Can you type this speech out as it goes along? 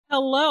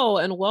Hello,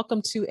 and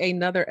welcome to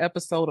another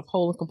episode of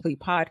Whole and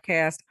Complete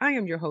Podcast. I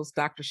am your host,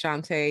 Dr.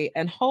 Shante,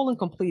 and Whole and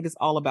Complete is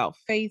all about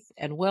faith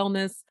and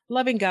wellness,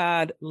 loving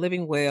God,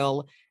 living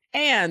well.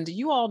 And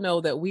you all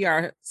know that we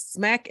are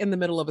smack in the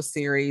middle of a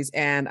series,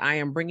 and I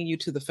am bringing you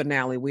to the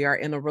finale. We are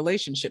in a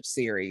relationship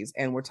series,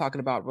 and we're talking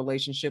about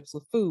relationships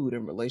with food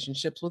and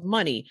relationships with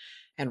money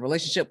and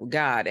relationship with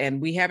God. And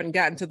we haven't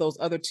gotten to those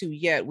other two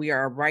yet. We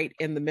are right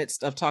in the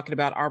midst of talking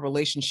about our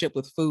relationship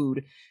with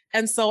food.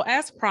 And so,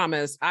 as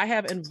promised, I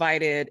have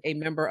invited a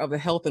member of the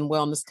health and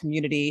wellness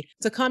community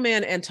to come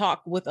in and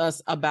talk with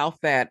us about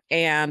that.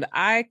 And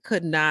I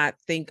could not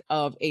think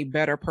of a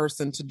better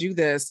person to do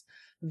this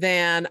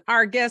than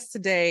our guest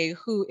today,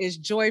 who is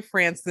Joy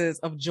Francis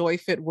of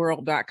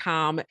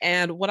joyfitworld.com.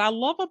 And what I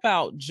love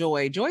about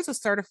Joy is a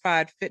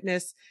certified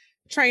fitness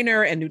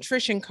trainer and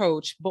nutrition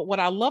coach. But what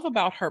I love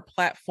about her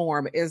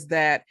platform is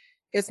that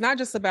it's not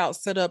just about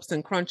sit ups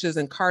and crunches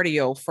and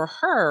cardio. For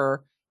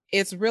her,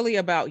 it's really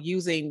about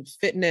using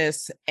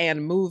fitness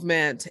and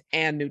movement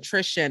and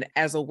nutrition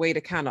as a way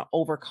to kind of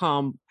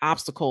overcome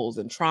obstacles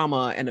and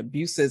trauma and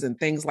abuses and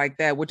things like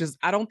that, which is,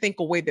 I don't think,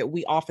 a way that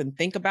we often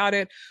think about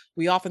it.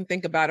 We often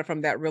think about it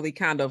from that really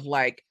kind of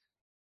like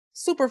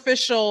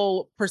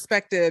superficial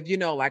perspective,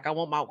 like I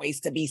want my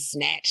waist to be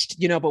snatched,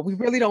 but we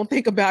really don't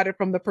think about it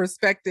from the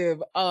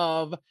perspective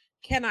of,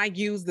 can I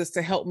use this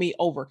to help me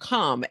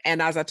overcome?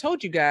 And as I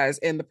told you guys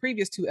in the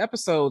previous two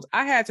episodes,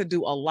 I had to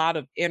do a lot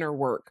of inner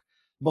work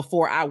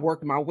before I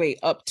worked my way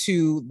up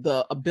to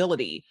the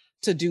ability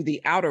to do the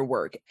outer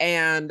work.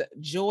 And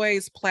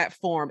Joy's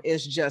platform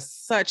is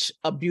just such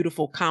a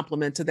beautiful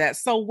complement to that.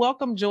 So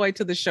welcome, Joy,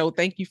 to the show.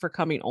 Thank you for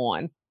coming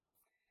on.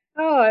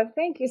 Oh,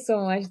 thank you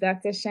so much,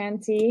 Dr.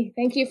 Shanti.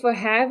 Thank you for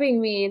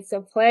having me. It's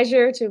a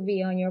pleasure to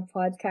be on your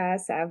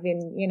podcast. I've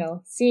been,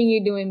 seeing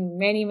you doing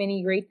many,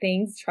 many great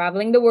things,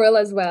 traveling the world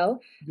as well.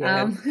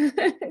 Yes.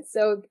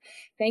 So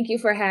thank you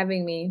for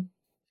having me.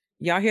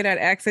 Y'all hear that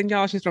accent,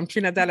 y'all? She's from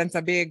Trinidad and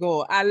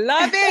Tobago. I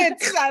love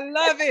it. I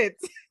love it.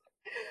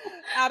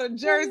 Out of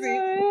Jersey.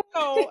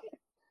 So,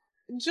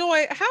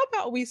 Joy, how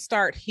about we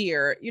start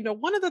here?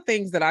 One of the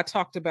things that I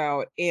talked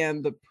about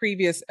in the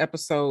previous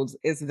episodes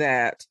is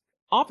that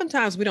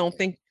oftentimes we don't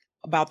think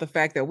about the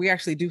fact that we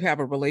actually do have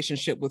a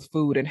relationship with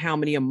food and how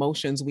many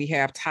emotions we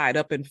have tied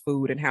up in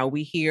food and how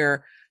we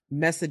hear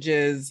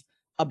messages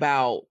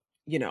about,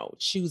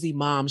 choosy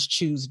moms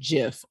choose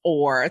Jif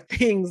or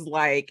things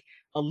like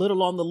a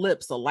little on the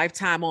lips, a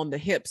lifetime on the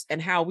hips,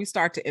 and how we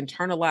start to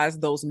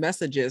internalize those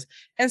messages.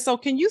 And so,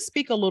 can you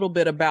speak a little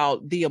bit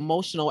about the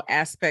emotional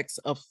aspects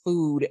of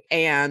food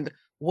and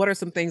what are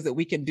some things that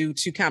we can do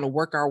to kind of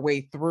work our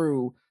way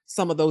through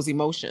some of those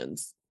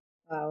emotions?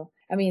 Wow.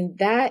 I mean,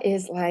 that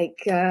is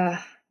like a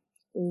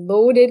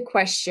loaded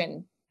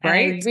question. And I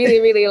Right? really,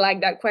 really like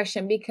that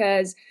question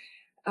because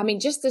I mean,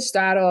 just to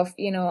start off,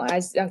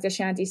 as Dr.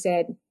 Shanti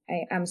said,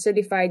 I'm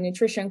certified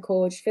nutrition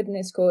coach,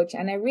 fitness coach,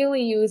 and I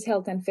really use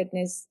health and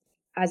fitness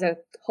as a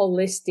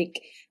holistic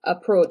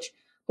approach.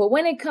 But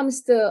when it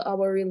comes to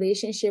our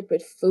relationship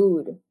with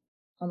food,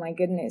 oh my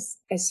goodness,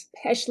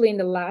 especially in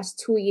the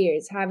last 2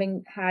 years,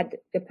 having had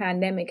the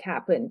pandemic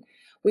happen,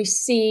 we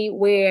see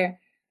where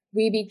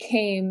we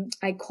became,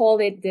 I call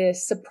it the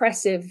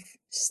suppressive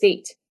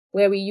state,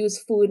 where we use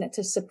food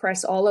to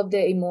suppress all of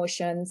the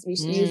emotions. We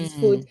use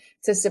food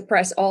to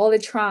suppress all the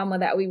trauma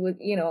that we would,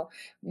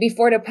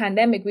 before the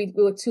pandemic, we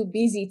were too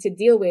busy to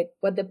deal with.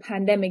 What the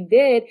pandemic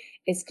did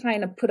is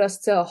kind of put us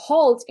to a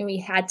halt and we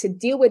had to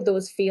deal with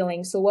those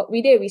feelings. So what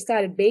we did, we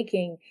started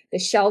baking. The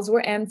shelves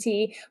were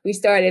empty. We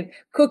started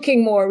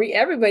cooking more.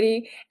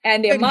 Everybody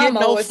and their Couldn't get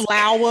mama no was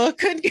flour,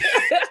 couldn't get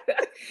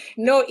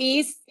no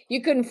yeast.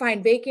 You couldn't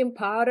find baking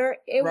powder.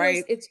 It was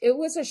right. it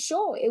was a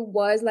show. It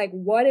was like,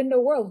 what in the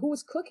world?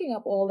 Who's cooking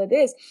up all of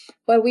this?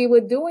 But we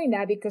were doing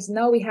that because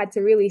now we had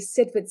to really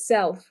sit with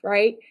self,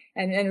 right?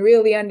 And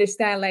really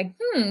understand, like,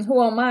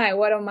 who am I?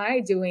 What am I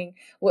doing?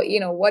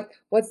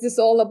 What's this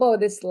all about?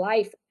 This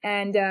life.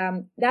 And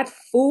that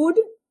food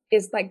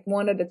is like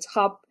one of the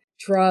top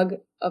drug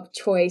of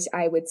choice,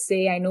 I would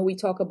say. I know we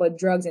talk about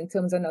drugs in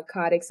terms of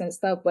narcotics and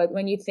stuff, but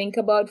when you think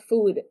about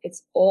food,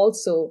 it's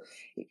also,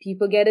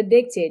 people get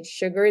addicted.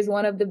 Sugar is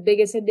one of the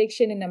biggest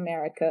addiction in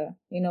America.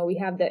 We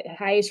have the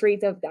highest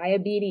rate of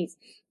diabetes,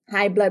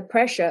 high blood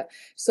pressure.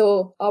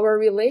 So our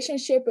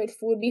relationship with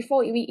food, before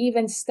we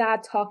even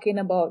start talking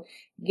about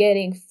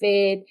getting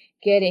fit,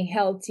 getting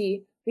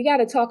healthy, we got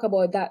to talk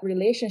about that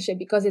relationship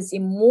because it's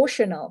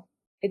emotional.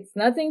 It's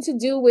nothing to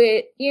do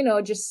with,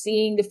 just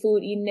seeing the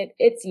food, eating it.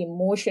 It's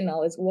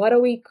emotional. It's, what are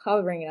we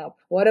covering up?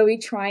 What are we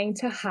trying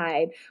to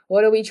hide?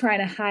 What are we trying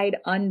to hide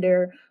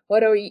under?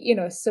 What are we,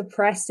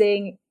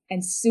 suppressing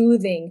and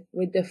soothing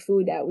with the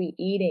food that we're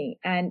eating?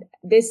 And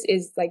this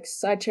is like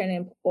such an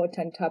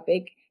important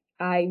topic.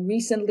 I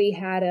recently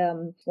had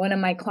one of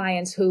my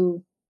clients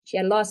who, she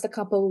had lost a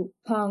couple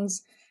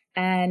pounds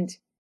and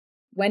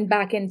went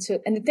back into,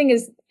 and the thing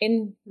is,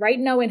 in right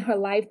now in her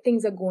life,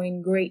 things are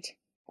going great,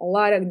 a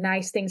lot of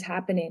nice things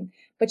happening,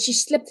 but she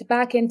slipped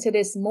back into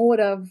this mode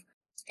of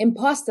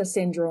imposter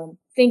syndrome,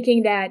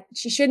 thinking that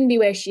she shouldn't be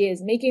where she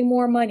is, making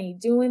more money,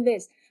 doing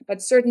this,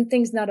 but certain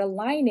things not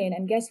aligning.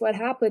 And guess what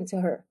happened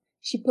to her?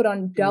 She put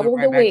on double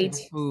the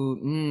weight,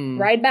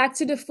 right back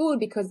to the food,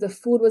 because the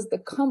food was the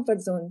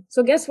comfort zone.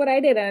 So guess what I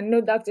did? And I know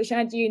Dr.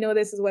 Shanti, you know,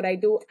 this is what I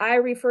do. I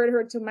referred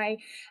her to my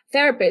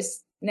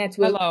therapist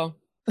network. Hello.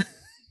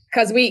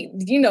 Because we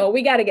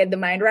got to get the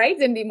mind right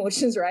and the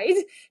emotions right.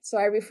 So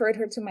I referred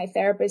her to my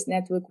therapist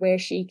network where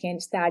she can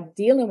start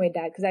dealing with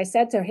that. Because I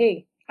said to her,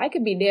 hey, I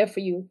could be there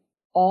for you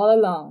all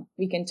along.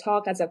 We can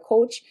talk as a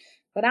coach,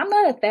 but I'm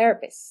not a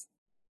therapist.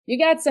 You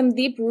got some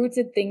deep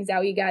rooted things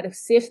that you got to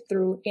sift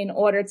through in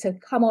order to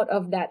come out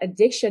of that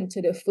addiction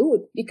to the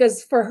food.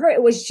 Because for her,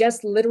 it was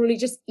just literally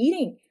just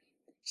eating.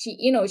 She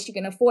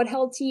can afford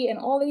healthy and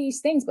all of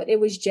these things, but it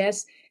was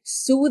just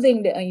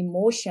soothing the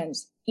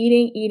emotions,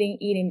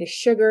 eating the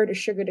sugar.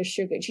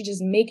 She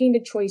just making the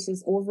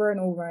choices over and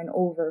over and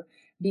over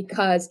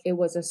because it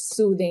was a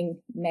soothing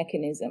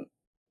mechanism.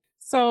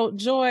 So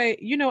Joy,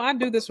 I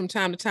do this from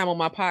time to time on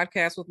my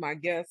podcast with my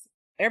guests.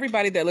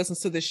 Everybody that listens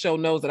to this show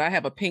knows that I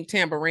have a pink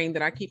tambourine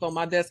that I keep on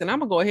my desk, and I'm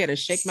gonna go ahead and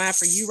shake mine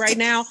for you right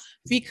now,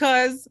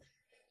 because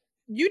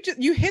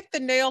you hit the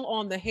nail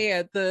on the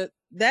head.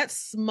 That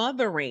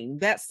smothering,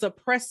 that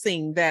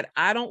suppressing, that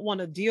I don't want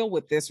to deal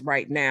with this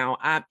right now.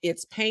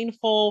 It's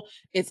painful,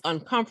 it's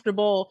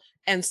uncomfortable.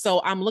 And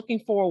so I'm looking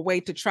for a way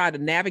to try to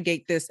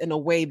navigate this in a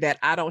way that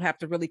I don't have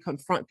to really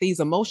confront these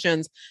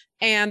emotions.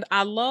 And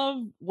I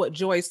love what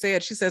Joy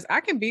said. She says,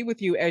 I can be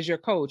with you as your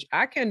coach.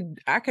 I can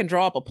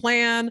draw up a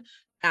plan.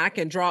 I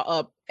can draw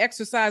up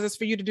exercises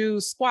for you to do,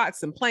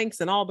 squats and planks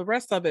and all the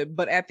rest of it.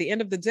 But at the end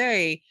of the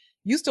day,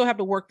 you still have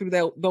to work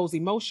through those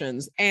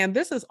emotions. And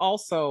this is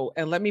also,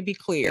 and let me be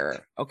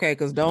clear, okay,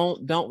 because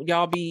don't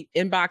y'all be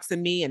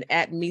inboxing me and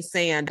at me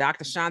saying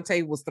Dr.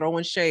 Shante was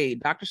throwing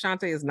shade. Dr.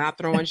 Shante is not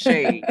throwing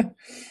shade.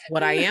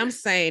 What I am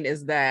saying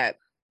is that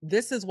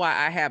this is why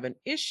I have an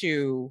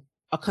issue,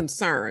 a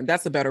concern,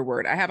 that's a better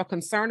word. I have a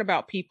concern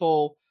about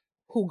people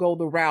who go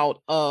the route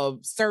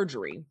of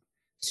surgery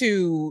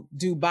to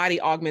do body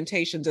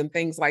augmentations and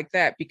things like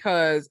that,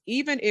 because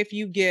even if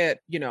you get,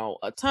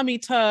 a tummy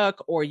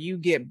tuck, or you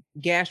get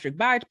gastric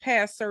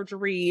bypass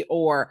surgery,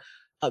 or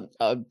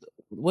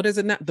what is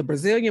it now, the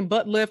Brazilian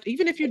butt lift,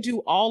 even if you do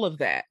all of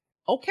that,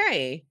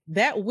 okay,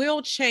 that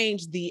will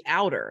change the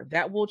outer,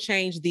 that will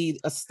change the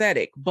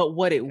aesthetic. But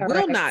what it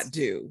will not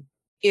do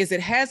is it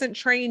hasn't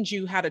trained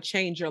you how to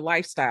change your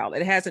lifestyle.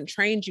 It hasn't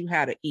trained you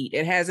how to eat.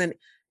 It hasn't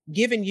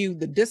given you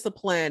the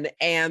discipline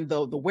and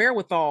the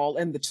wherewithal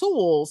and the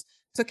tools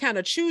to kind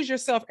of choose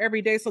yourself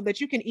every day so that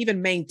you can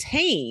even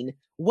maintain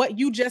what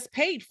you just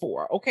paid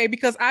for. Okay.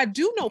 Because I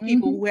do know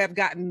people who have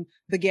gotten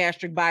the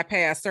gastric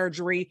bypass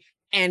surgery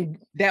and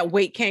that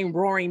weight came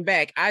roaring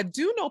back. I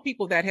do know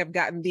people that have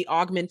gotten the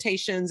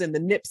augmentations and the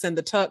nips and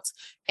the tucks.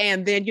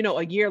 And then,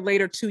 a year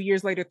later, 2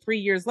 years later, 3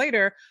 years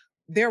later,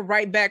 they're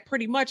right back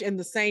pretty much in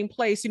the same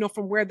place,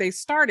 from where they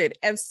started.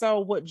 And so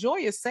what Joy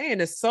is saying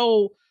is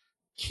so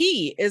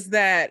key, is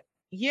that,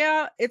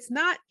 yeah, it's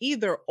not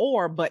either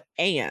or, but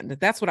and.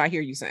 That's what I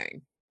hear you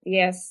saying.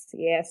 Yes.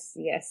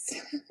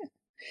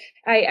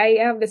 I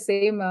have the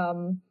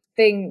same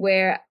thing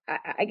where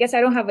I guess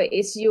I don't have an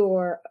issue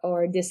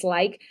or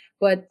dislike,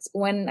 but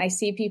when I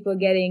see people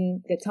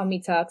getting the tummy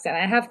tucks, and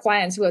I have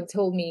clients who have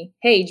told me,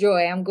 hey,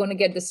 Joy, I'm going to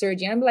get the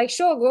surgery. I'm like,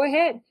 sure, go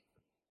ahead.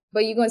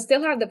 But you're going to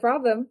still have the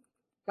problem.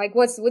 Like,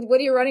 what are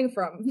you running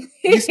from?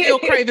 You still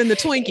craving the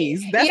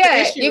Twinkies.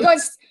 That's the issue.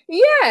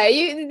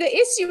 The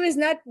issue is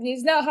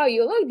not how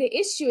you look. The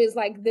issue is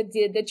like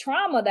the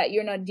trauma that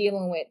you're not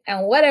dealing with,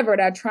 and whatever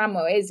that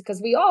trauma is,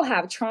 because we all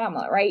have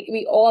trauma, right?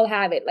 We all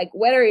have it. Like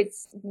whether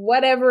it's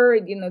whatever,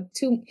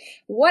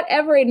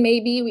 whatever it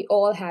may be, we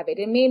all have it.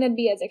 It may not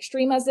be as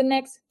extreme as the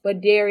next,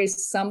 but there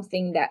is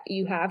something that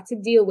you have to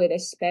deal with,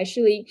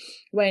 especially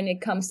when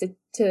it comes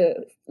to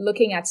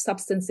looking at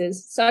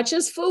substances such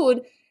as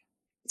food,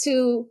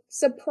 to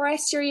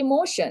suppress your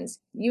emotions.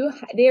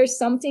 There's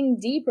something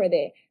deeper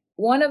there.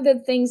 One of the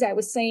things I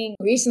was saying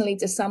recently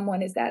to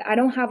someone is that I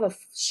don't have a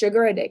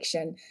sugar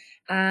addiction,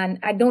 and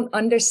I don't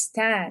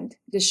understand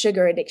the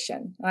sugar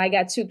addiction. I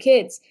got 2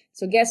 kids.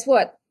 So guess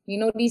what?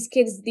 These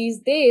kids these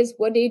days,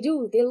 what they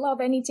do, they love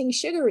anything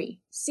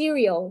sugary,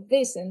 cereal,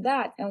 this and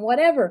that and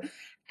whatever.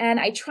 And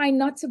I try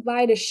not to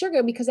buy the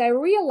sugar because I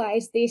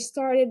realized they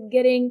started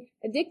getting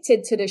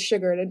addicted to the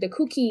sugar, the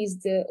cookies,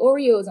 the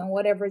Oreos, and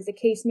whatever the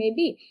case may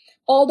be.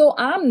 Although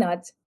I'm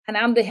not, and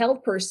I'm the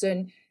health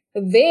person,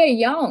 their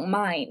young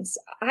minds,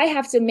 I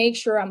have to make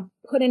sure I'm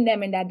putting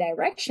them in that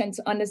direction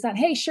to understand,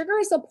 hey, sugar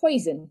is a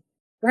poison,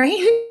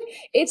 right?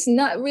 It's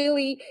not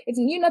really,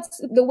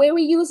 the way we're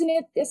using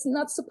it, it's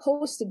not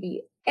supposed to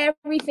be.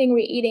 Everything we're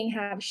eating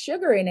have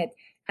sugar in it.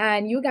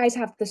 And you guys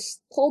have to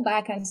pull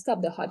back and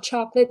stop the hot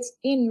chocolates.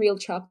 In real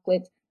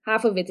chocolate,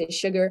 half of it is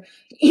sugar,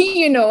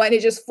 and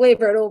it just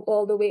flavored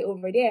all the way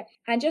over there.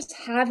 And just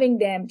having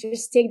them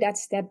just take that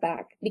step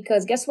back,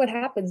 because guess what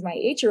happens? My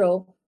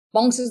 8-year-old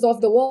bounces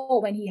off the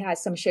wall when he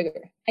has some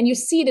sugar, and you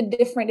see the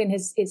difference in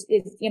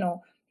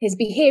his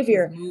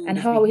behavior, and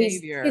how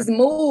his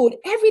mood,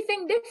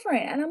 everything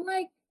different. And I'm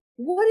like,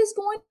 what is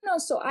going on?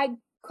 So I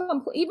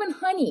even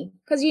honey,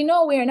 because we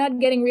are not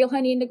getting real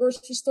honey in the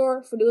grocery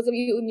store. For those of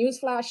you,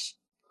 newsflash,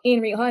 in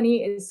real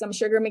honey is some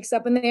sugar mixed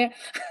up in there.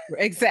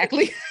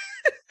 Exactly.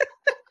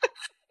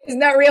 It's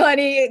not real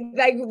honey.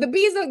 Like, the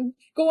bees are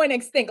going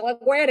extinct.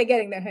 Like, where are they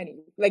getting their honey?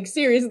 Like,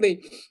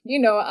 seriously,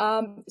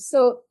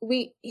 so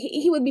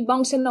he would be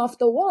bouncing off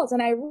the walls,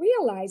 and I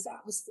realized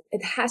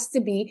it has to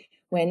be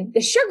when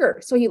the sugar.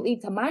 So he'll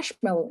eat a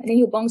marshmallow and then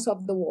he'll bounce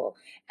off the wall.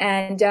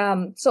 And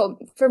so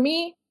for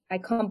me, I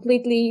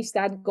completely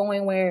started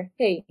going where,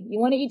 hey, you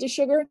want to eat the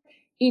sugar?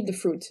 Eat the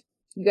fruit.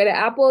 You get an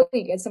apple,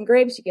 you get some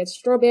grapes, you get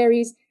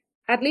strawberries.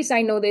 At least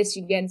I know this.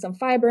 You get some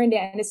fiber in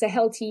there, and it's a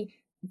healthy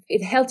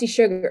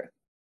sugar.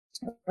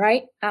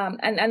 Right.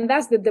 And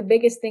that's the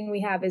biggest thing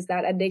we have, is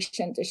that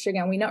addiction to sugar.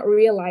 And we're not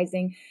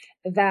realizing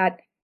that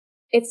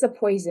it's a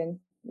poison.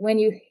 When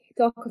you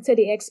talk to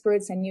the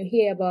experts and you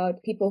hear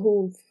about people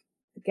who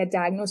get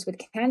diagnosed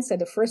with cancer,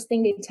 the first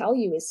thing they tell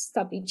you is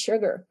stop eating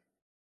sugar.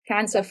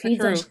 Cancer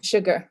feeds on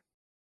sugar.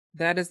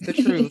 That is the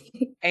truth.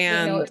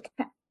 And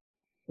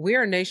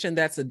we're a nation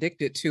that's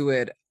addicted to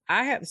it.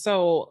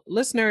 So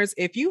listeners,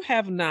 if you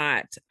have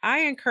not, I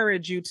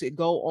encourage you to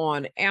go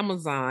on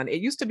Amazon.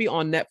 It used to be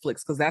on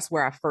Netflix because that's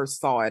where I first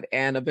saw it.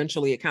 And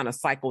eventually it kind of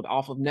cycled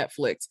off of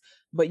Netflix,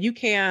 but you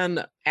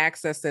can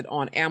access it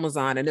on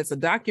Amazon. And it's a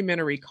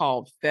documentary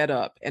called Fed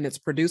Up, and it's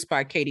produced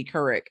by Katie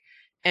Couric.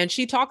 And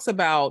she talks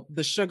about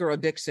the sugar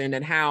addiction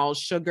and how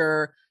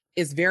sugar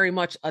is very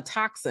much a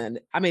toxin.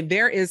 I mean,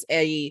 there is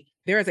a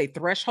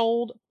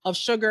threshold of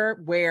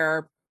sugar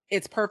where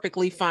it's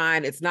perfectly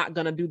fine. It's not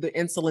going to do the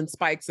insulin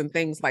spikes and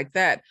things like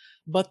that.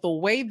 But the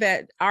way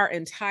that our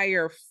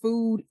entire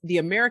the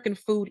American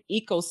food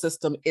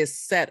ecosystem is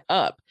set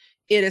up,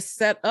 it is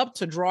set up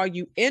to draw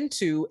you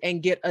into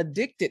and get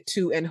addicted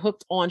to and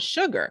hooked on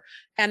sugar.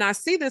 And I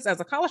see this as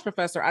a college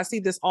professor. I see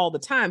this all the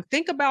time.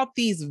 Think about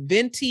these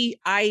venti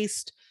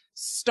iced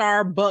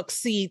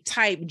Starbucksy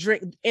type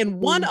drink.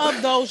 In one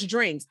of those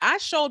drinks, I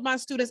showed my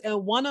students,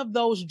 in one of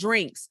those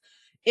drinks,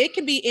 it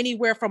can be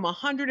anywhere from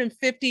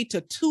 150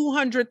 to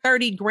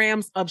 230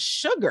 grams of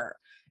sugar.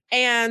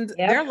 And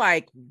they're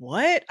like,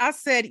 what? I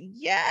said,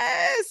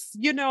 yes,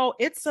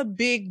 it's a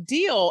big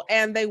deal.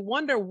 And they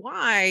wonder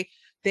why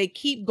they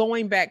keep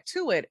going back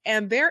to it.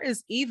 And there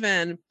is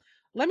even,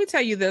 let me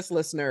tell you this,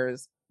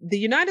 listeners, the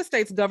United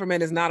States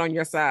government is not on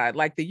your side,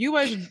 like the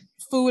U.S.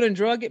 Food and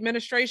Drug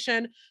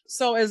Administration.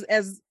 So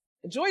as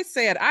Joyce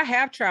said, I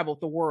have traveled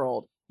the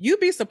world. You'd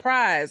be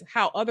surprised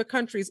how other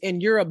countries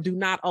in Europe do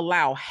not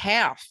allow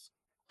half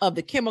of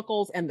the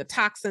chemicals and the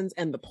toxins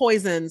and the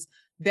poisons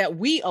that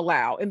we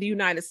allow in the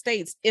United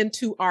States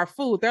into our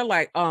food. They're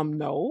like,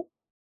 no,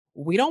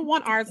 we don't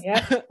want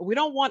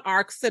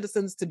our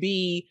citizens to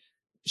be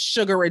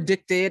sugar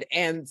addicted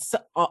and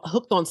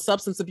hooked on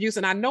substance abuse.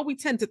 And I know we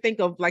tend to think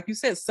of, like you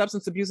said,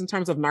 substance abuse in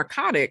terms of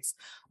narcotics,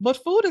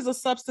 but food is a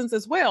substance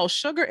as well.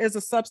 Sugar is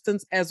a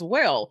substance as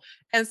well.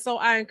 And so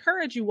I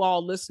encourage you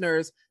all,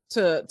 listeners,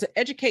 to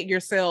educate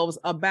yourselves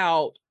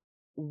about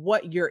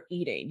what you're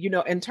eating,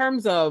 in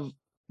terms of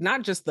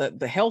not just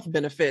the health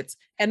benefits.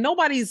 And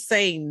nobody's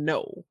saying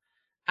no.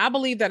 I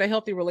believe that a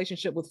healthy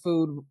relationship with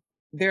food,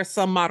 there's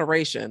some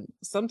moderation.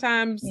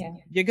 Sometimes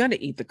you're going to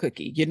eat the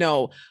cookie,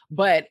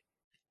 but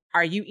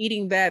are you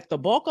eating that the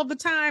bulk of the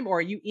time, or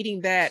are you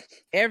eating that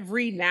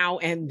every now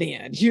and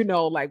then?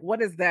 Like, what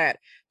is that?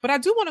 But I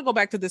do want to go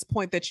back to this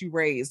point that you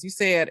raised. You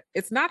said,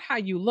 it's not how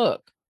you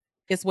look,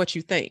 it's what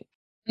you think.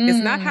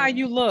 It's not how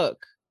you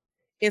look,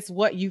 it's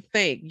what you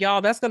think.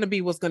 Y'all, that's going to be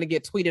what's going to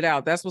get tweeted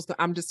out.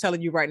 I'm just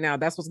telling you right now,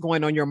 that's what's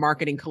going on your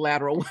marketing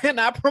collateral when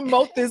I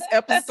promote this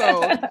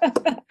episode,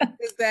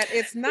 is that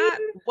it's not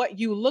what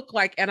you look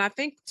like. And I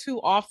think too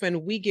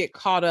often we get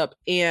caught up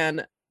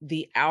in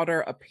the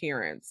outer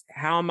appearance.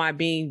 How am I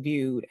being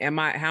viewed?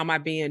 How am I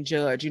being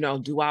judged?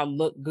 Do I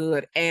look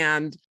good?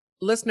 And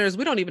listeners,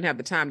 we don't even have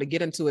the time to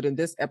get into it in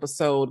this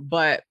episode,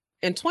 but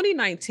in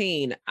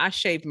 2019, I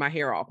shaved my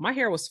hair off. My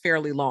hair was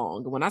fairly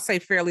long. When I say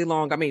fairly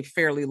long, I mean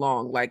fairly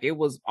long. Like, it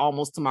was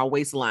almost to my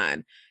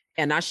waistline,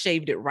 and I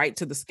shaved it right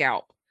to the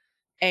scalp.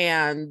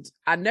 And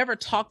I never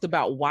talked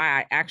about why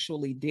I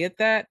actually did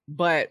that,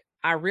 but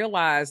I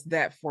realized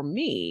that for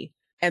me,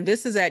 and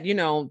this is at,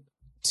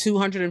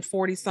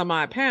 240 some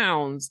odd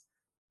pounds,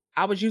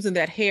 I was using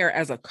that hair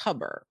as a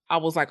cover. I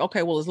was like,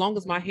 okay, well, as long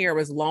as my hair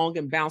is long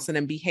and bouncing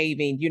and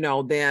behaving,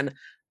 then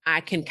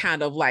I can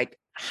kind of like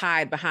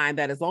hide behind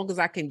that. As long as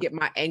I can get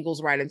my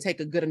angles right and take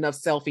a good enough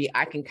selfie,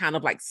 I can kind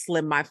of like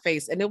slim my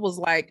face. And it was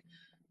like,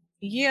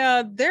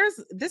 yeah, this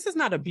is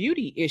not a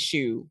beauty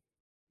issue.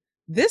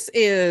 This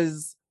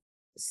is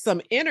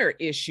some inner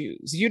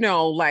issues,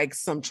 like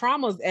some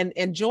traumas.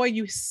 And Joy,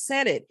 you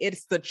said it.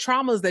 It's the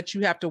traumas that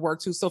you have to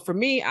work to. So for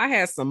me, I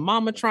had some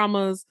mama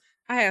traumas.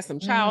 I had some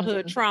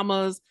childhood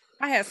traumas.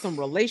 I had some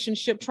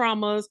relationship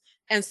traumas.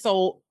 And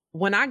so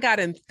when I got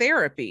in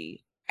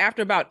therapy,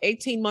 after about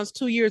 18 months,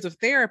 2 years of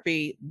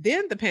therapy,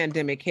 then the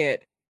pandemic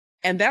hit.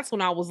 And that's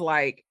when I was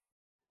like,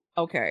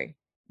 okay,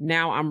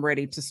 now I'm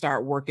ready to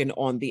start working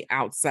on the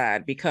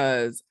outside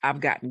because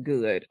I've gotten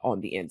good on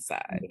the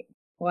inside.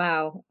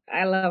 Wow.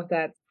 I love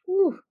that.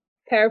 Whew.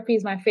 Therapy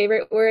is my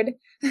favorite word.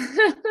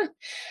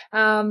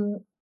 um,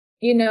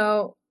 you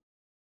know,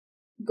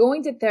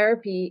 going to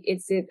therapy,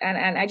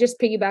 and I just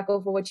piggyback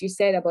over what you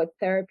said about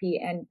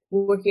therapy and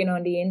working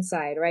on the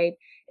inside, right?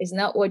 It's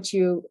not what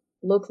you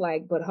look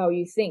like, but how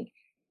you think.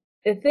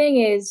 The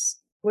thing is,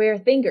 we're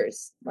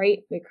thinkers,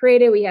 right? We're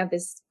creative. We have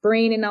this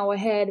brain in our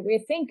head. We're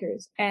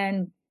thinkers.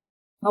 And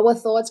our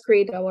thoughts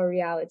create our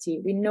reality.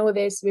 We know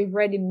this. We've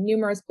read in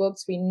numerous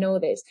books. We know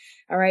this.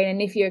 All right.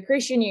 And if you're a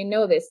Christian, you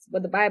know this,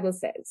 what the Bible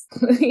says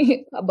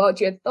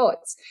about your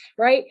thoughts,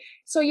 right?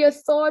 So your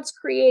thoughts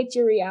create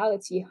your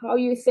reality. How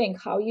you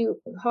think, how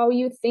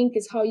you think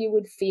is how you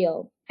would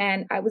feel.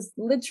 And I was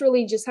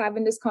literally just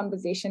having this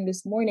conversation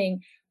this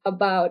morning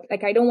about,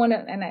 like, I don't want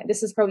to,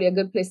 this is probably a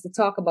good place to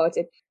talk about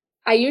it.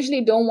 I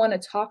usually don't want to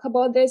talk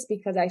about this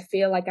because I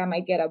feel like I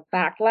might get a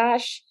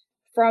backlash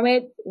from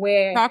it.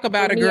 Where Talk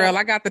about it, me, girl.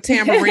 I got the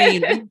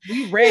tambourine.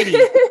 We ready.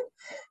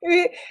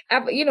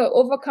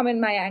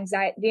 Overcoming my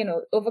anxiety,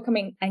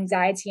 overcoming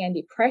anxiety and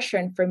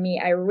depression, for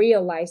me, I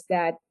realized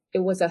that it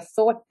was a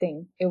thought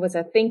thing. It was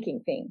a thinking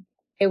thing.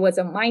 It was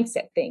a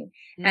mindset thing.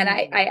 And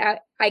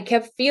I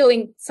kept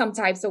feeling some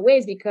types of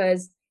ways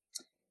because,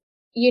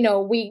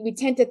 we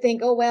tend to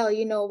think, oh, well,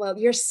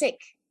 you're sick,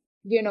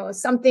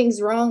 something's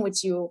wrong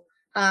with you,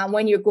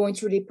 when you're going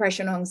through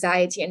depression,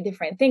 anxiety, and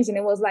different things. And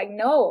it was like,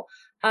 no,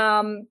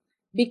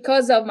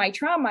 because of my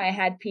trauma, I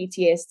had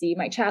PTSD,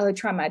 my childhood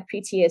trauma, I had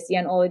PTSD,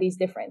 and all of these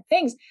different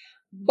things.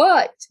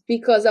 But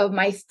because of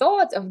my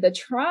thought of the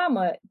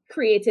trauma,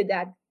 created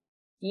that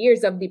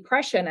years of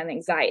depression and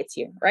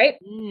anxiety, right?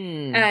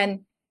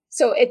 And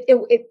so it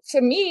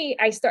to me,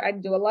 I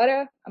do a lot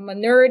of, I'm a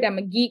nerd, I'm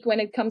a geek when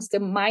it comes to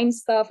mind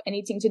stuff,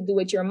 anything to do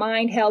with your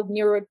mind, health,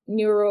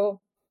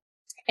 neuro,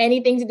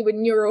 anything to do with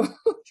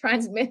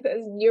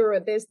neurotransmitters, neuro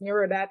this,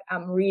 neuro that.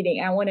 I'm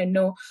reading. I want to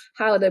know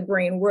how the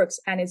brain works.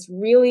 And it's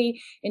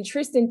really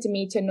interesting to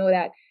me to know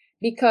that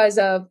because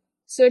of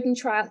certain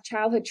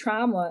childhood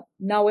trauma,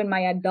 now in my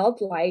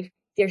adult life,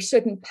 there's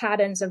certain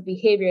patterns of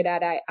behavior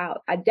that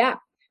I'll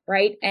adapt,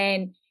 right?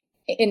 And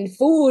in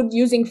food,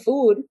 using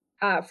food,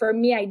 for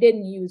me, I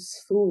didn't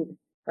use food,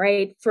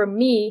 right? For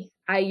me,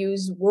 I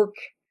use work.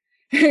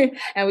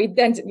 And we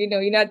tend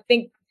to,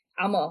 think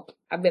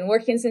I've been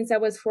working since I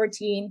was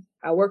 14.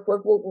 I work.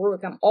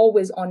 I'm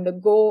always on the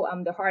go.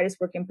 I'm the hardest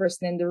working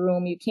person in the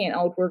room. You can't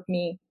outwork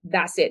me.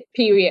 That's it,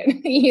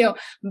 period.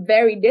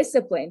 Very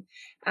disciplined.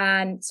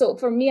 And so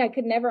for me, I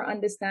could never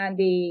understand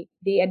the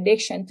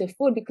addiction to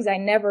food because I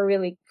never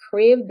really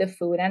craved the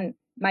food. And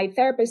my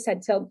therapist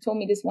had told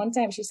me this one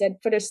time. She said,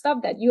 for the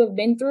stuff that you have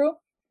been through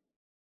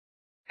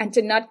and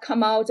to not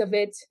come out of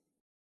it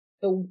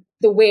the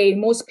way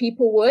most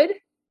people would,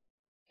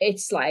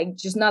 it's like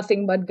just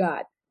nothing but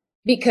God.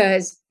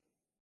 Because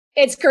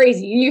it's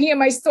crazy. You hear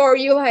my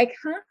story, you're like,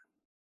 huh?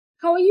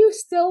 How are you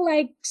still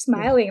like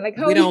smiling? Like,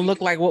 how we don't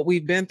look like what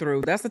we've been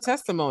through. That's a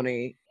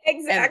testimony.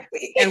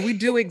 Exactly. And we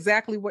do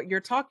exactly what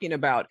you're talking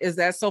about. Is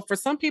that so? For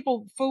some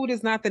people, food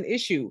is not an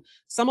issue.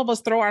 Some of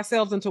us throw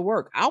ourselves into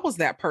work. I was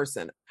that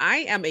person. I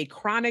am a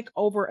chronic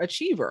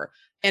overachiever,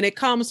 and it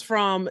comes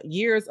from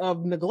years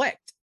of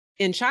neglect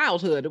in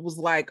childhood. It was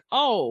like,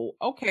 oh,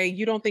 okay,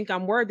 you don't think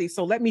I'm worthy.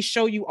 So let me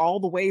show you all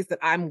the ways that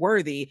I'm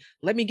worthy.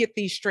 Let me get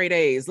these straight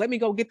A's. Let me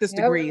go get this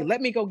degree. Let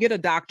me go get a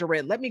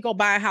doctorate. Let me go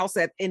buy a house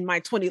in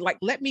my 20s. Like,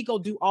 let me go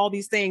do all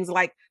these things.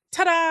 Like,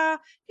 ta-da!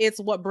 It's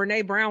what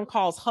Brene Brown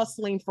calls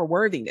hustling for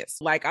worthiness.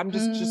 Like, I'm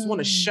just want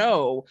to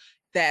show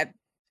that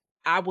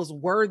I was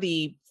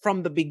worthy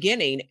from the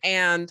beginning.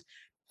 And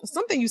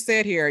something you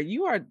said here,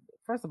 you are,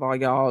 first of all,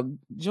 y'all,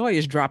 Joy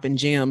is dropping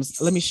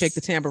gems. Let me shake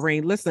the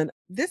tambourine. Listen,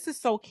 this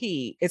is so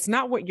key. It's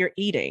not what you're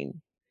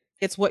eating,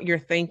 it's what you're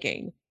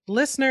thinking.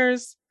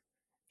 Listeners,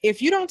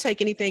 if you don't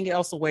take anything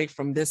else away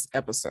from this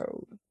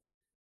episode,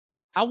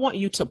 I want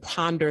you to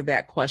ponder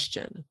that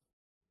question.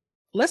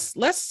 Let's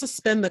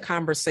suspend the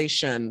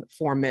conversation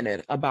for a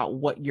minute about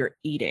what you're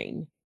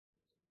eating,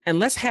 and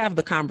let's have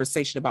the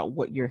conversation about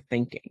what you're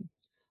thinking.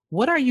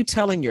 What are you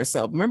telling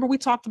yourself? Remember, we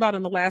talked about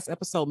in the last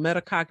episode,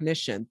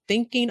 metacognition,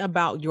 thinking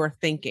about your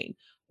thinking.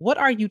 What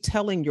are you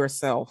telling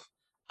yourself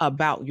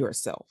about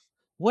yourself?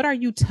 What are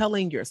you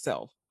telling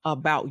yourself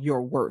about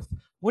your worth?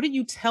 What are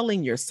you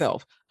telling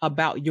yourself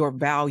about your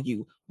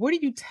value? What are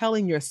you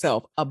telling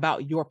yourself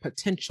about your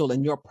potential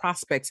and your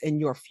prospects and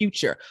your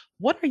future?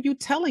 What are you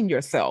telling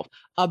yourself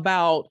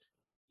about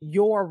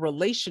your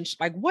relationship?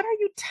 Like, what are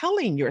you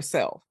telling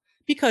yourself?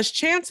 Because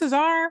chances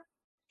are,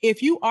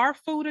 if you are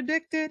food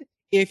addicted,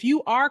 if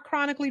you are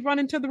chronically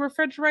running to the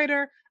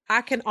refrigerator,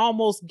 I can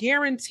almost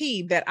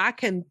guarantee that I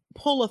can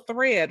pull a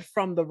thread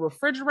from the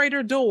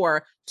refrigerator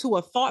door to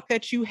a thought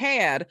that you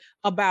had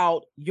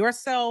about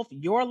yourself,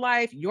 your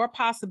life, your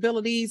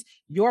possibilities,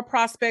 your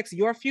prospects,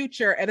 your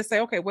future, and to say,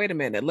 okay, wait a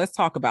minute, let's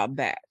talk about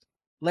that.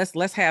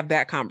 Let's have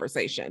that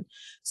conversation.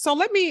 So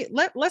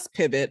let's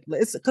pivot,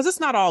 because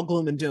it's not all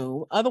gloom and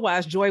doom.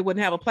 Otherwise, Joy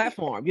wouldn't have a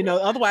platform.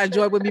 Otherwise,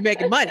 Joy wouldn't be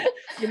making money.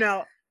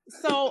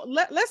 So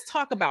let's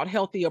talk about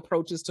healthy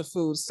approaches to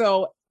food.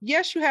 So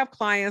yes, you have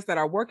clients that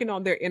are working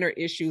on their inner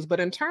issues, but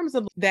in terms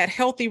of that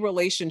healthy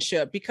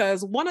relationship,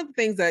 because one of the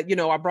things that,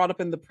 I brought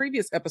up in the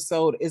previous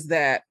episode is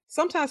that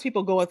sometimes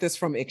people go at this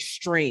from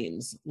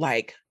extremes.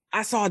 Like,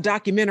 I saw a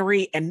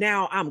documentary and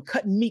now I'm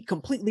cutting meat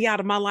completely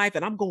out of my life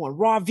and I'm going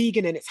raw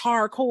vegan and it's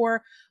hardcore.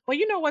 Well,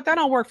 you know what? That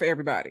don't work for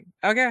everybody.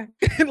 Okay.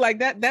 Like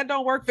that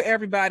don't work for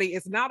everybody.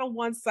 It's not a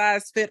one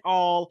size fit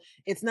all.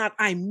 It's not,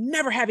 I'm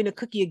never having a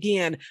cookie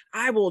again.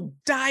 I will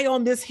die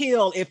on this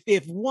hill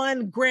if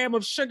 1 gram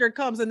of sugar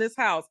comes in this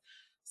house.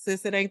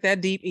 Sis, it ain't that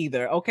deep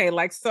either. Okay.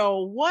 Like, so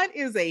what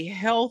is a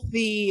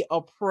healthy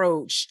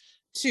approach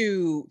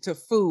to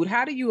food?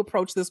 How do you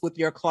approach this with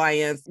your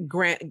clients?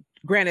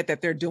 Granted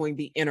that they're doing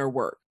the inner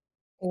work.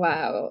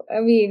 Wow.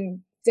 I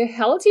mean, the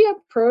healthy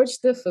approach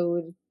to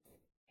food,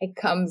 it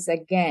comes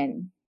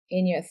again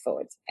in your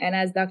thoughts. And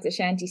as Dr.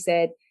 Shanti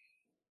said,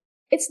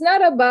 it's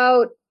not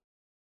about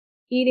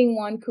eating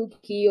one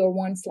cookie or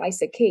one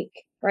slice of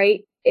cake,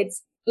 right?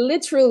 It's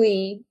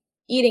literally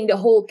eating the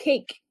whole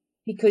cake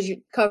because you're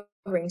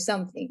covering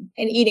something,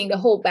 and eating the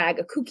whole bag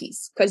of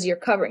cookies because you're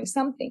covering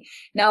something.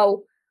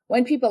 Now,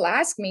 when people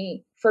ask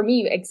me, for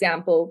me,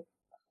 example,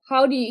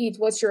 how do you eat?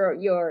 What's your,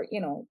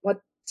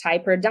 what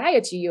type of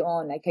diet are you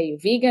on? Like, are you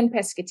vegan,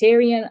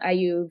 pescatarian? Are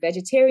you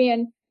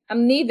vegetarian?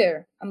 I'm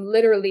neither. I'm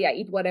literally, I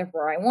eat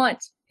whatever I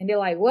want. And they're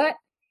like, what?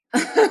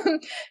 They're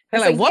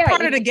like, what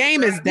part of the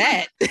game is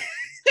that?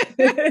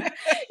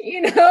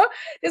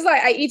 It's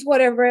like, I eat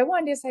whatever I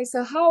want. It's like,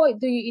 so how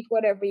do you eat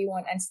whatever you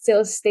want and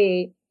still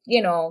stay,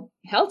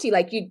 healthy?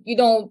 Like, you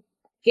don't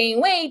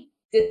gain weight,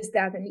 this,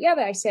 that, and the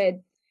other. I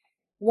said,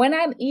 when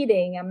I'm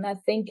eating, I'm not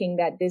thinking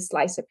that this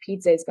slice of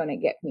pizza is going to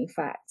get me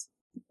fat.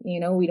 We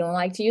don't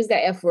like to use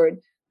that F word.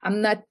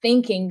 I'm not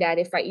thinking that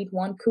if I eat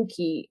one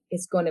cookie,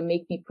 it's going to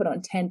make me put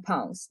on 10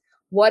 pounds.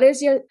 What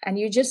is and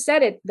you just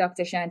said it,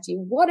 Dr. Shanti,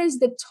 what is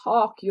the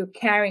talk you're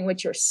carrying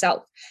with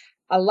yourself?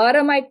 A lot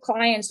of my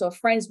clients or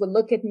friends would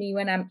look at me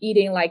when I'm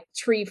eating like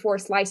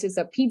 3-4 slices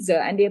of pizza,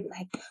 and they're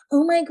like,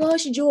 oh my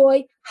gosh,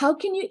 Joy, how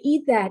can you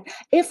eat that?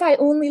 If I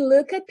only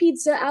look at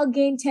pizza, I'll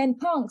gain 10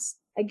 pounds.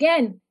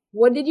 Again,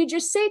 what did you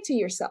just say to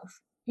yourself?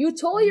 You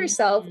told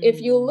yourself,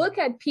 if you look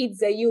at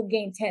pizza, you'll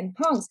gain 10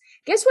 pounds.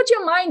 Guess what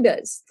your mind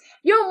does?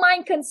 Your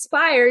mind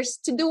conspires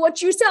to do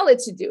what you tell it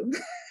to do.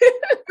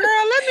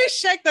 Girl, let me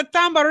shake the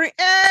tambourine.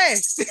 Hey!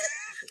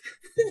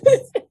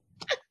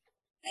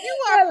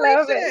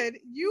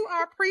 You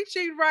are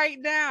preaching right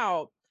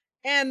now.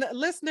 And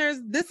listeners,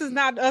 this is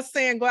not us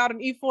saying go out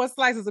and eat 4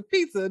 slices of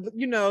pizza.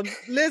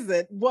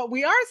 Listen, what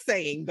we are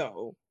saying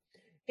though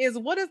is,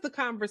 what is the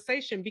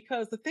conversation?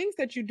 Because the things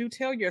that you do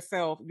tell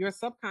yourself, your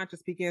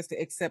subconscious begins to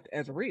accept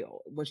as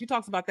real. When she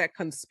talks about that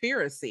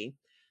conspiracy,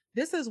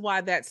 this is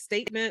why that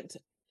statement,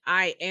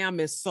 I am,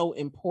 is so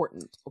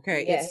important.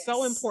 Okay. Yes. It's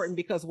so important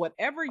because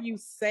whatever you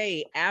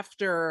say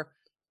after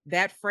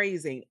that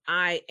phrasing,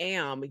 I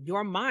am,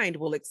 your mind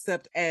will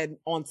accept and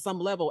on some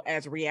level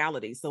as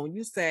reality. So when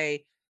you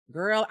say,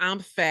 girl, I'm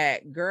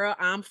fat, girl,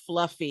 I'm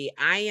fluffy,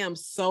 I am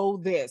so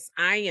this,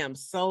 I am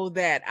so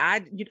that,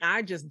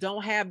 I just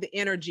don't have the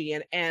energy,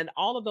 and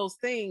all of those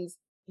things,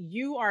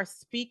 you are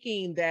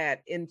speaking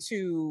that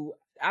into,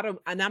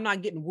 and I'm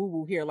not getting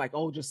woo-woo here, like,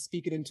 oh, just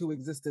speak it into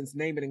existence,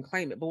 name it and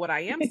claim it. But what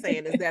I am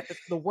saying is that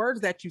the words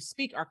that you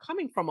speak are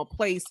coming from a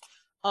place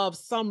of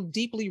some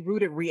deeply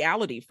rooted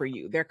reality for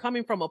you. They're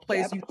coming from a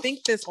place, you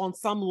think this on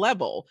some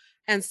level.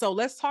 And so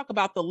let's talk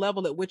about the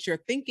level at which you're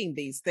thinking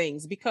these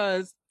things,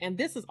 because, and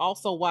this is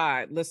also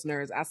why,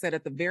 listeners, I said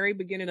at the very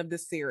beginning of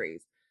this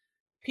series,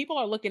 people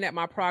are looking at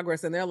my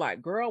progress and they're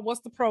like, girl,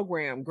 what's the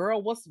program?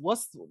 Girl, what's,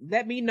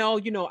 let me know,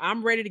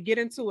 I'm ready to get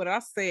into it. I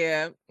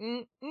said,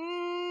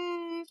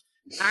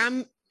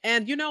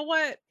 and you know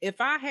what?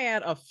 If I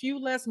had a few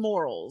less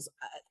morals,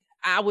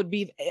 I would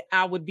be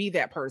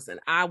that person.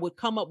 I would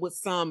come up with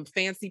some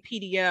fancy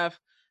PDF,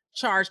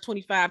 charge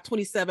 $25,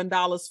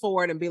 $27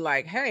 for it, and be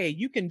like, hey,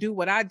 you can do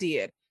what I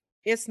did.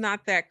 It's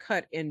not that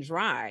cut and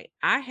dry.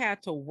 I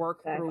had to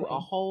work through a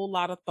whole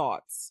lot of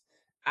thoughts.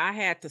 I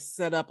had to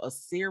set up a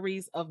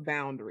series of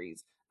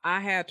boundaries. I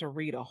had to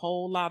read a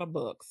whole lot of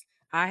books.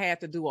 I had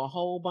to do a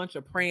whole bunch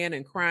of praying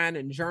and crying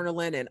and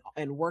journaling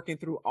and working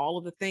through all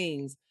of the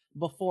things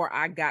before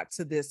I got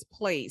to this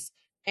place.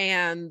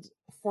 And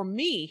for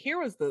me, here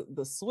was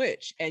the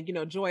switch. And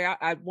Joy,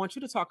 I want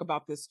you to talk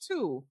about this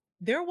too.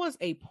 There was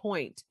a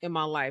point in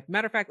my life.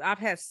 Matter of fact, I've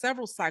had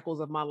several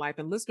cycles of my life,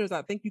 and listeners,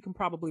 I think you can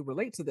probably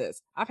relate to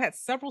this. I've had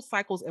several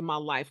cycles in my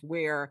life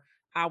where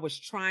I was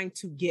trying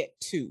to get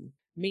to,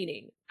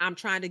 meaning I'm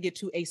trying to get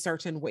to a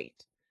certain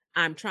weight.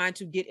 I'm trying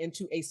to get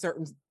into a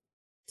certain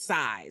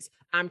size.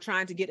 I'm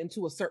trying to get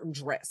into a certain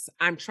dress.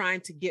 I'm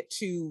trying to get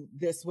to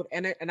this,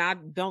 and I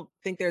don't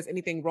think there's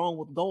anything wrong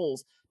with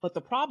goals. But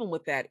the problem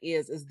with that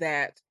is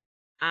that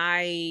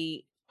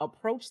I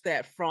approach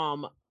that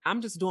from,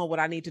 I'm just doing what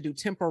I need to do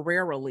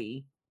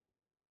temporarily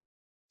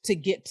to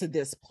get to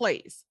this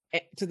place,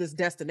 to this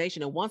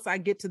destination. And once I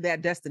get to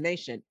that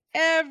destination,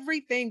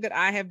 everything that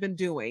I have been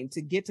doing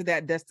to get to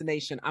that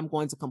destination, I'm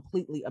going to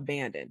completely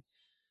abandon.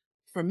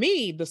 For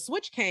me, the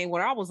switch came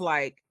where I was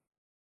like,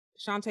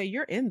 Shantae,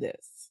 you're in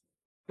this.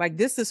 Like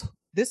this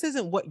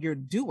isn't what you're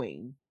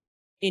doing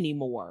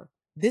anymore.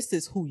 This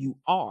is who you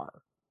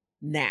are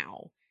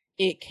now.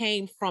 It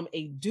came from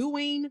a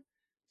doing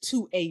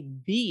to a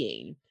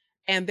being.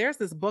 And there's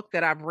this book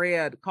that I've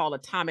read called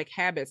Atomic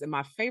Habits. And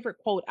my favorite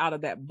quote out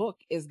of that book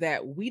is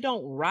that we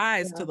don't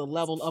rise to Yeah. the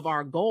level of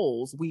our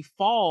goals, we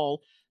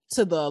fall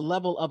to the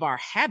level of our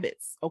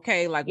habits.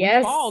 Okay. Like we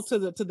fall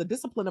Yes. to the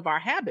discipline of our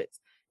habits.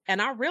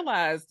 And I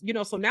realized,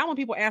 so now when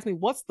people ask me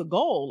what's the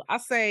goal, I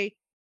say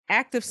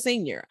active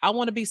senior. I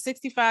want to be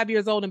 65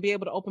 years old and be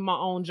able to open my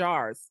own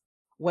jars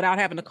without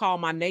having to call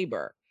my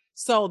neighbor.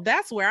 So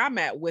that's where I'm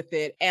at with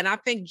it. And I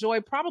think,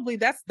 Joy, probably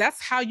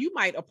that's how you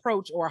might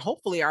approach, or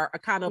hopefully are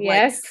kind of like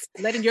Yes.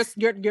 letting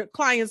your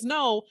clients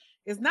know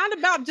it's not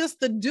about just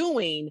the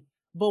doing,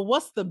 but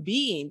what's the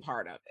being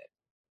part of it.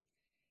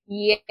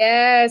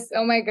 Yes.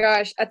 Oh my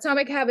gosh.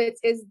 Atomic Habits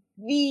is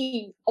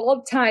the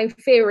all-time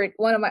favorite,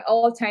 one of my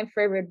all-time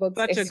favorite books,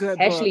 Such a good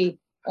especially, book.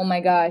 oh my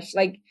gosh.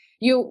 Like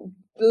you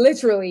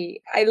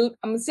literally,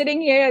 I'm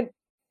sitting here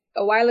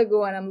a while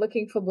ago and I'm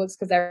looking for books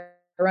because I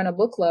run a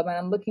book club and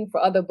I'm looking for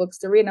other books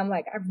to read. And I'm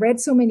like, I've read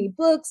so many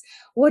books.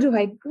 What do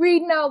I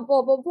read now?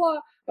 Blah, blah,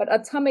 blah. But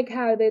Atomic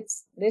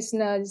Habits,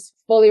 listeners,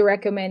 fully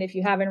recommend. If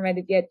you haven't read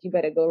it yet, you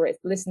better go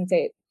listen to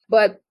it.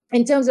 But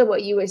in terms of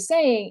what you were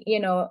saying,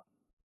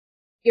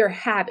 your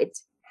habit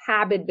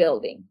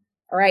building,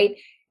 all right?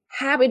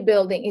 Habit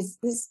building is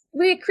this,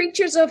 we're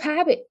creatures of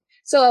habit.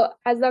 So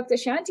as Dr.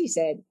 Shanti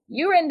said,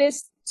 you're in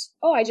this,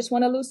 I just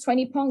want to lose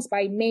 20 pounds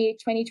by May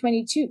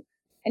 2022.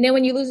 And then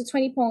when you lose the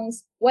 20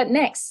 pounds, what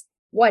next?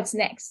 What's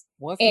next?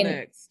 What's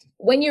next?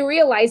 When you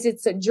realize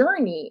it's a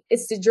journey,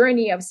 it's the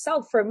journey of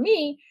self. For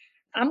me,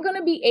 I'm going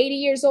to be 80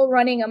 years old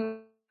running a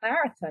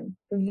marathon.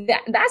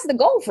 That's the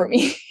goal for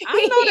me.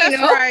 I know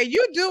that's right.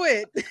 You do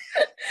it.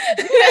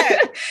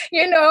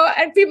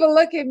 And people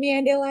look at me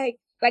and they're like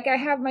I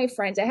have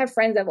friends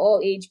of all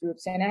age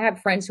groups, and I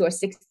have friends who are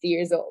 60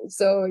 years old.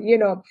 So,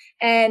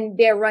 and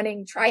they're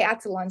running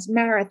triathlons,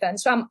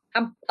 marathons. So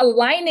I'm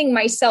aligning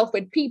myself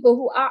with people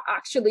who are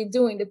actually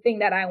doing the thing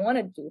that I want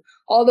to do.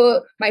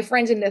 Although my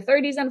friends in their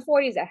 30s and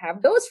 40s, I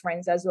have those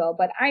friends as well.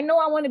 But I know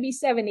I want to be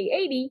 70,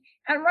 80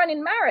 and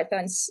running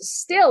marathons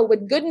still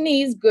with good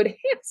knees, good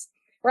hips.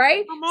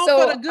 Right? Come on,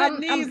 so for the good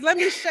knees. Let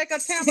me shake a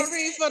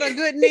tambourine for the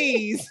good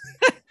knees.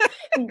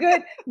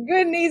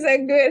 good knees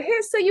and good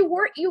hips. So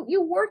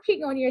you're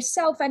working on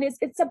yourself, and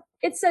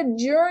it's a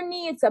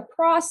journey, it's a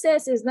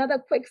process. It's not a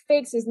quick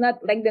fix. It's not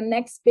like the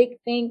next big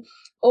thing.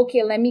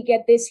 Okay, let me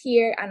get this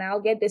here and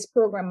I'll get this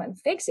program and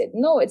fix it.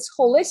 No, it's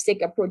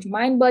holistic approach,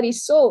 mind, body,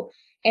 soul,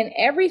 and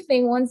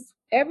everything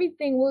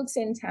works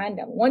in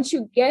tandem. Once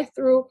you get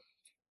through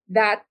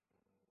that,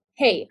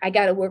 hey, I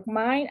got to work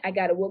mind, I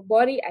got to work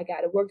body, I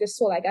got to work the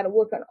soul, I got to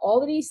work on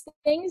all of these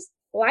things,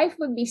 life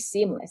would be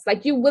seamless.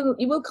 Like you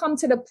will come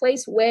to the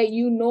place where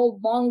you no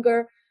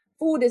longer,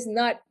 food is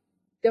not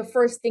the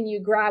first thing you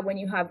grab when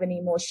you have an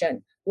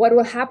emotion. What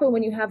will happen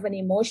when you have an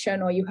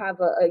emotion or you have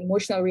an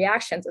emotional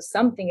reaction to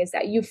something is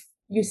that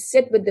you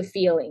sit with the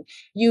feeling,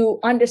 you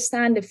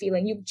understand the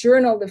feeling, you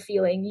journal the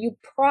feeling, you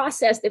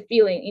process the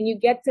feeling, and you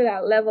get to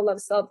that level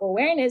of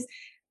self-awareness.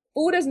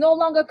 Food is no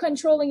longer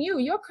controlling you.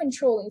 You're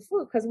controlling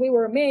food, because we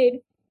were made,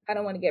 I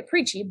don't want to get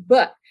preachy,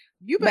 but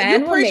you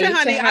preaching,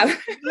 honey.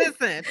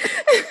 Listen.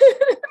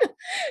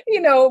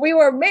 We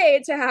were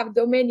made to have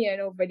dominion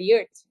over the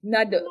earth,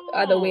 not the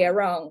other way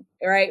around,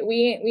 right?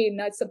 We're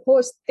not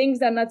supposed,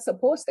 things are not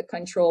supposed to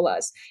control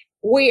us.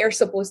 We are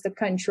supposed to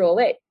control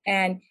it.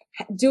 And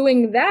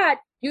doing that,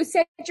 you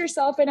set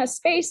yourself in a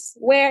space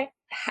where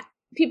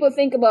people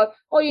think about,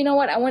 oh, you know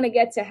what? I want to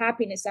get to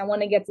happiness. I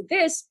want to get to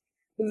this.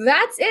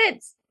 That's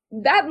it.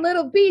 That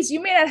little piece.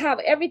 You may not have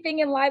everything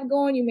in life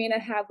going. You may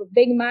not have a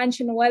big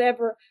mansion or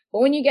whatever.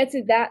 But when you get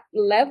to that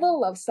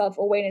level of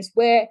self-awareness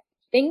where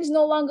things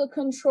no longer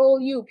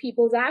control you,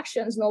 people's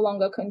actions no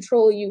longer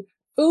control you,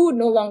 food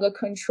no longer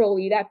control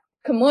you, that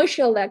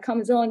commercial that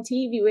comes on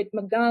TV with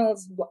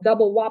McDonald's,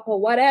 Double Whopper,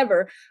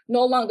 whatever,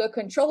 no longer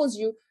controls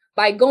you.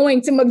 By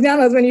going to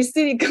McDonald's when you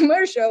see the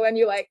commercial and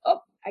you're like,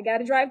 oh, I got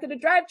to drive to the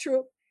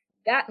drive-thru,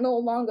 that no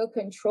longer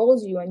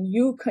controls you and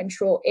you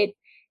control it.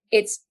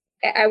 It's,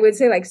 I would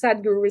say, like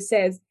Sadhguru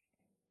says,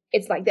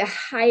 it's like the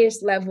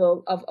highest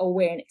level of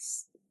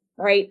awareness,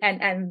 right?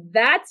 And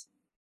that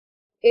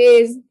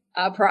is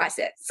a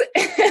process.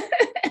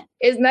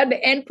 It's not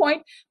the end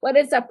point, but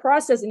it's a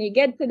process. And you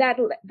get to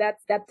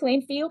that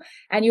playing field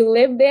and you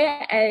live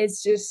there, and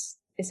it's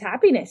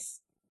happiness.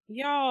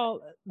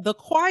 Y'all, the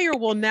choir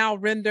will now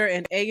render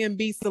an A and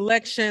B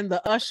selection.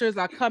 The ushers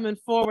are coming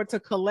forward to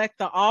collect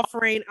the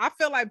offering. I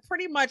feel like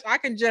pretty much I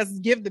can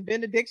just give the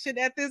benediction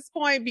at this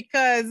point,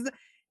 because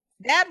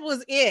that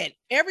was it.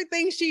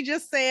 Everything she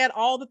just said,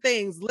 all the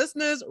things.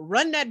 Listeners,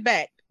 run that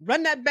back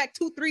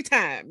 2-3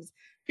 times,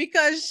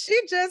 because she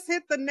just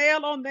hit the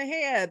nail on the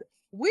head.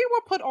 We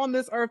were put on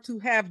this earth to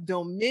have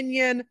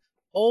dominion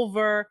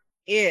over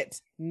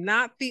it,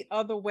 not the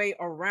other way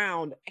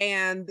around.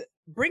 And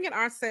bringing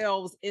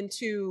ourselves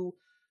into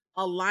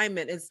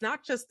alignment. It's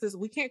not just this,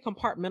 we can't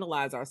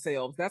compartmentalize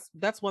ourselves.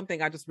 That's one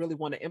thing I just really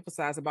want to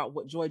emphasize about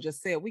what Joy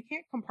just said. We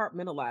can't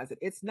compartmentalize it.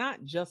 It's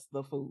not just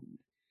the food.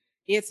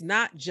 It's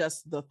not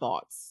just the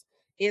thoughts.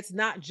 It's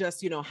not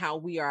just, how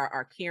we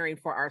are caring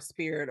for our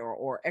spirit,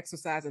 or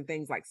exercising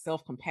things like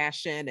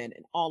self-compassion and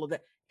all of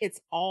that. It's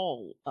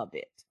all of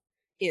it.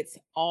 It's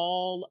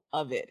all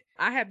of it.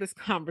 I had this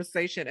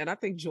conversation, and I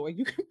think, Joy,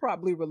 you can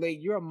probably relate.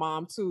 You're a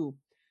mom too.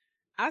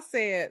 I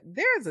said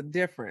there's a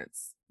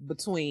difference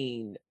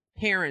between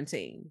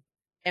parenting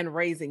and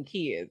raising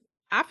kids.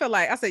 I feel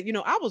like I said,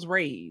 I was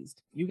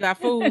raised. You got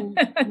food,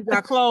 you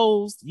got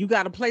clothes, you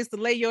got a place to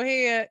lay your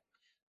head.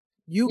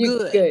 You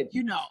good. Good.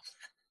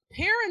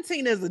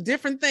 Parenting is a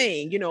different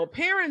thing.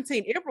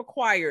 Parenting, it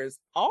requires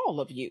all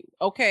of you.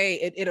 Okay.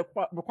 It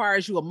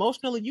requires you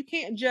emotionally. You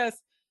can't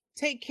just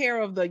take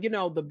care of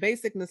the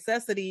basic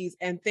necessities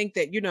and think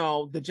that,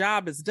 the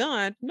job is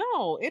done.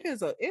 No,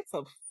 it's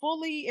a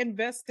fully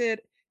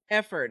invested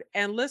effort.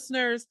 And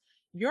listeners,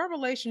 your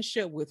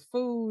relationship with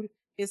food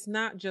is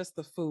not just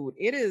the food.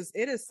 It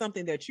is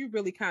something that you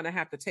really kind of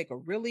have to take a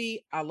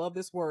really, I love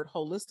this word,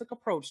 holistic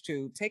approach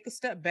to. Take a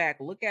step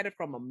back, look at it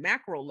from a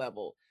macro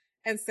level,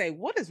 and say,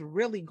 what is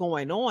really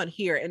going on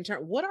here in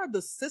turn? What are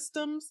the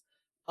systems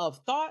of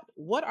thought?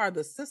 What are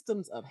the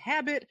systems of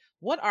habit?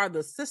 What are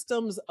the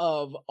systems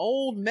of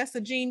old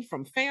messaging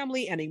from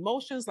family and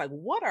emotions? Like,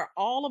 what are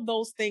all of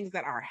those things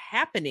that are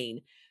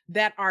happening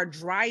that are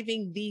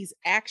driving these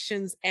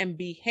actions and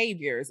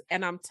behaviors?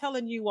 And I'm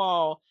telling you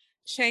all,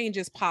 change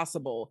is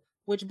possible,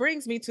 which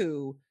brings me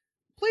to,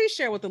 please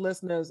share with the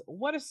listeners,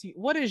 what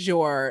is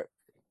your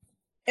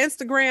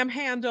Instagram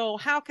handle?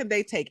 How can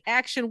they take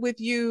action with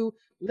you?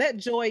 Let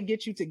Joy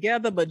get you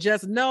together, but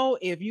just know,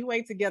 if you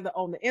ain't together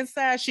on the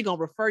inside, she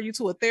gonna refer you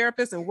to a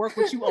therapist and work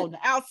with you on the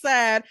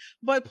outside.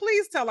 But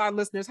please tell our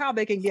listeners how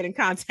they can get in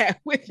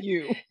contact with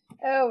you.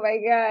 Oh my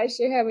gosh,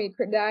 you have me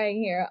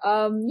dying here.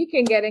 You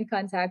can get in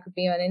contact with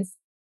me on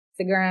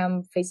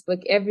Instagram,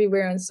 Facebook,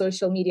 everywhere on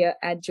social media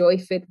at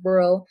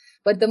JoyFitWorld.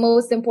 But the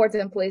most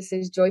important place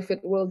is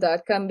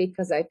joyfitworld.com,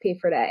 because I pay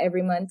for that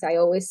every month. I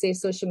always say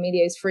social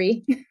media is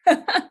free.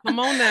 Come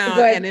on now.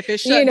 But, and if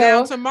it's shut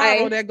down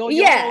tomorrow, there go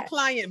your whole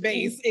client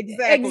base.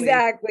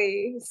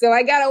 Exactly. So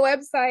I got a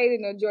website,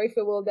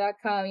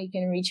 joyfitworld.com. You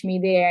can reach me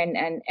there,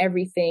 and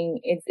everything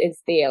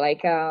is there.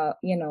 Like,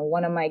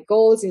 one of my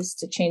goals is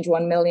to change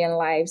 1 million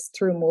lives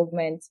through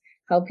movement,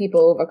 help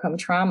people overcome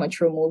trauma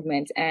through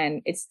movement.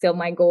 And it's still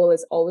my goal.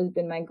 It's always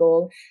been my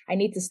goal. I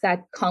need to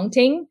start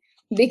counting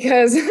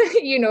because,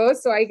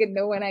 so I can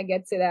know when I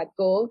get to that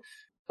goal.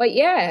 But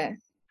yeah,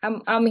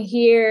 I'm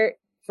here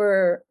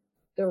for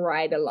the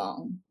ride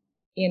along.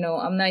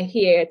 I'm not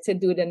here to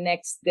do the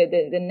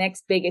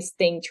next biggest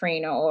thing,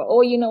 trainer, or,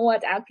 oh, you know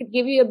what, I could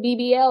give you a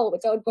BBL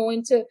without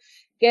going to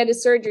get a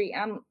surgery.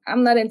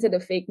 I'm not into the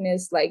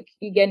fakeness. Like,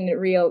 you getting it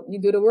real, you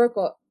do the work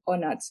or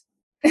not.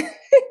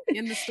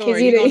 In the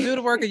story, you're gonna do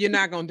the work or you're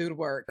not gonna do the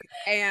work.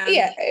 And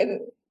yeah,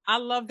 I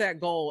love that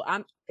goal.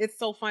 It's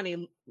so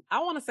funny. I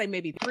want to say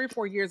maybe 3 or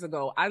 4 years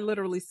ago, I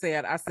literally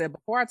said,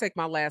 before I take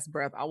my last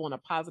breath, I want to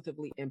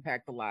positively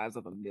impact the lives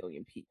of 1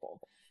 million people.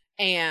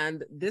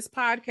 And this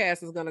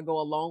podcast is going to go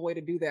a long way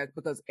to do that,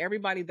 because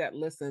everybody that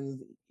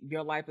listens,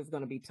 your life is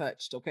going to be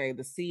touched. Okay.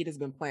 The seed has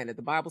been planted.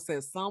 The Bible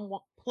says some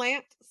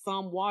plant,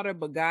 some water,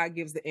 but God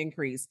gives the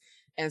increase.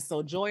 And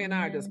so Joy and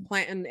I are just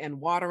planting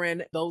and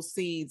watering those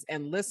seeds.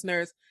 And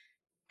listeners,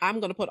 I'm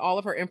going to put all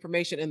of her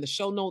information in the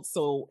show notes.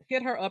 So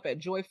hit her up at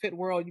Joy Fit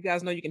World. You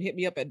guys know you can hit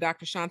me up at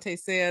Dr. Shante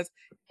Says.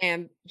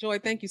 And Joy,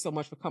 thank you so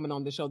much for coming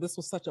on the show. This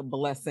was such a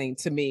blessing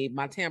to me.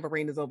 My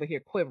tambourine is over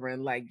here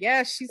quivering. Like,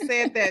 yes, she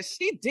said that.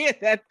 She did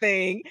that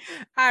thing.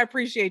 I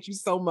appreciate you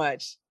so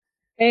much.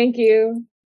 Thank you.